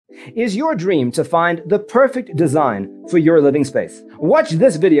Is your dream to find the perfect design for your living space? Watch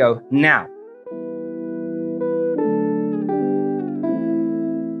this video now.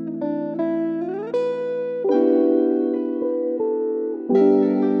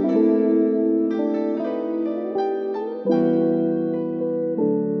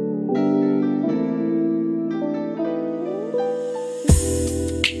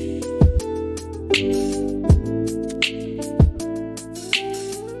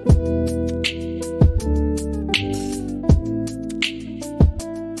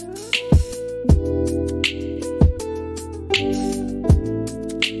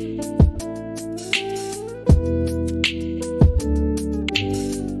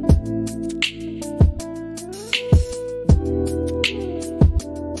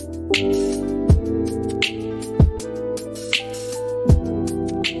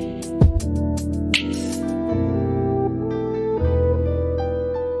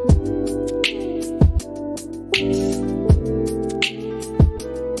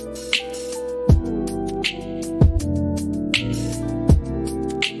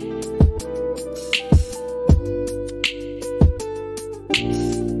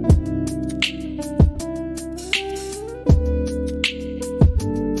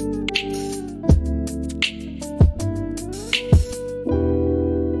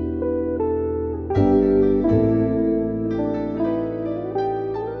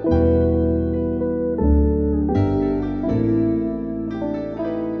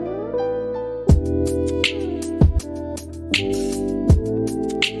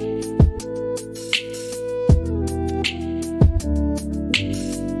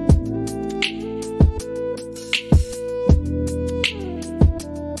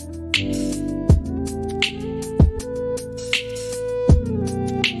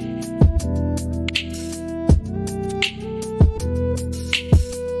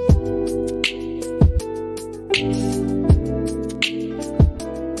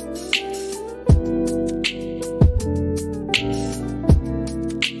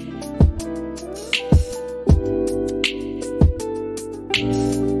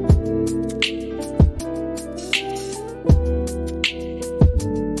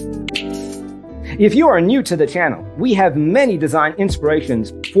 If you are new to the channel, we have many design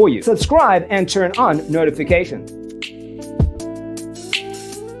inspirations for you. Subscribe and turn on notifications.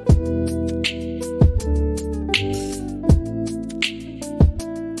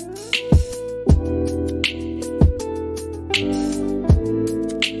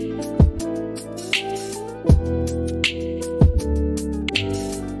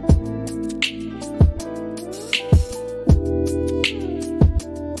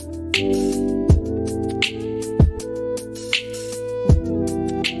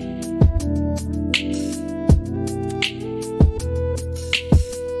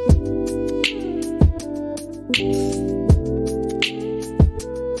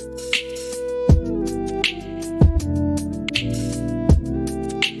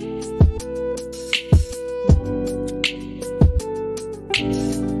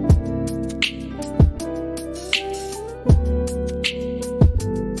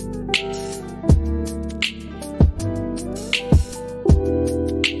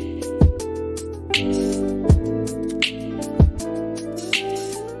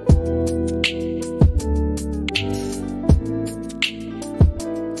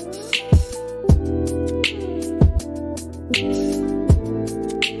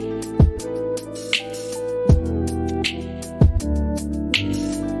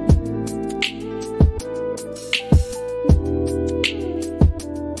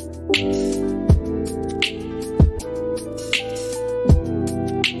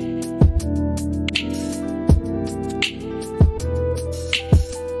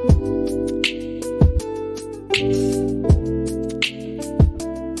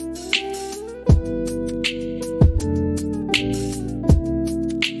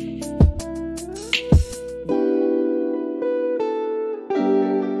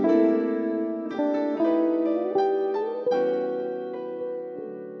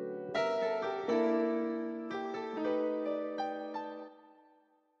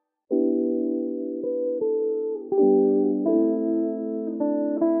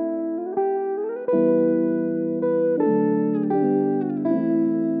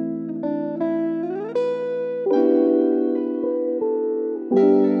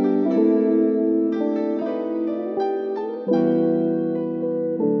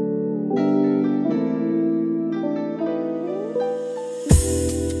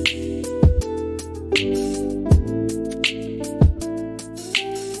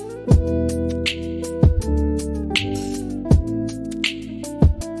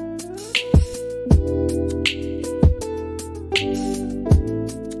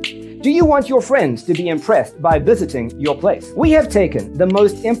 Do you want your friends to be impressed by visiting your place? We have taken the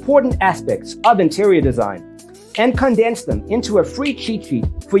most important aspects of interior design and condensed them into a free cheat sheet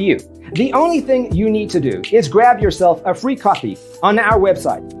for you. The only thing you need to do is grab yourself a free copy on our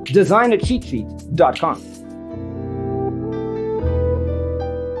website, designercheatsheet.com.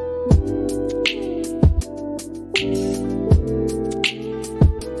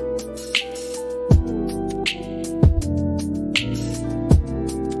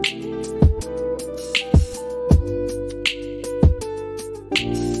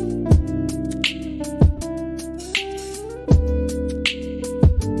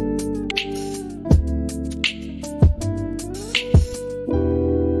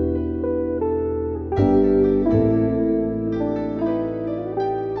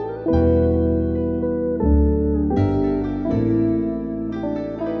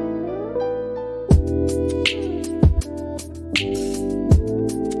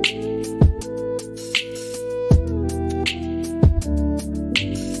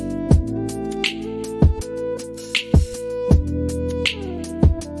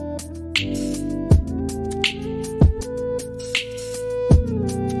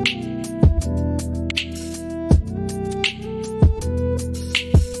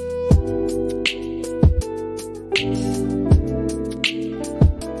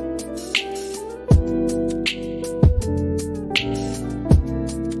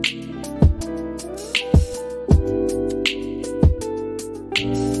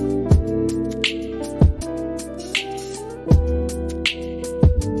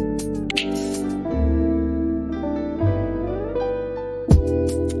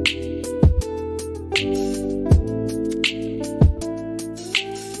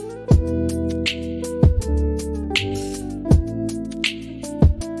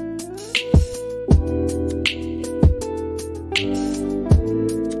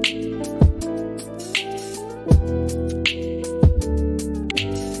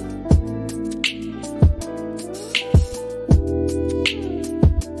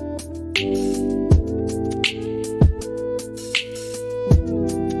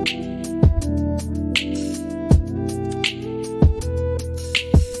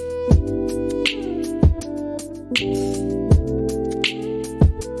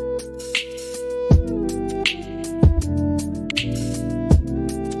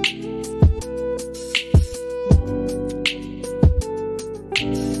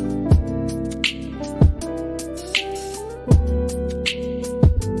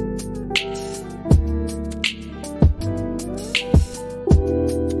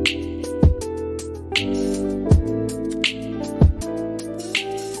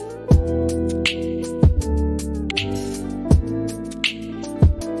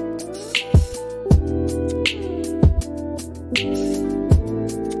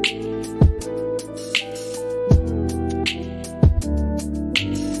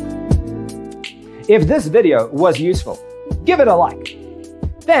 If this video was useful, give it a like.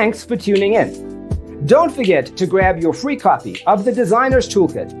 Thanks for tuning in. Don't forget to grab your free copy of the Designer's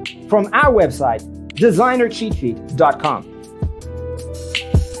Toolkit from our website,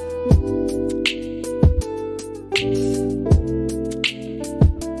 designercheatsheet.com.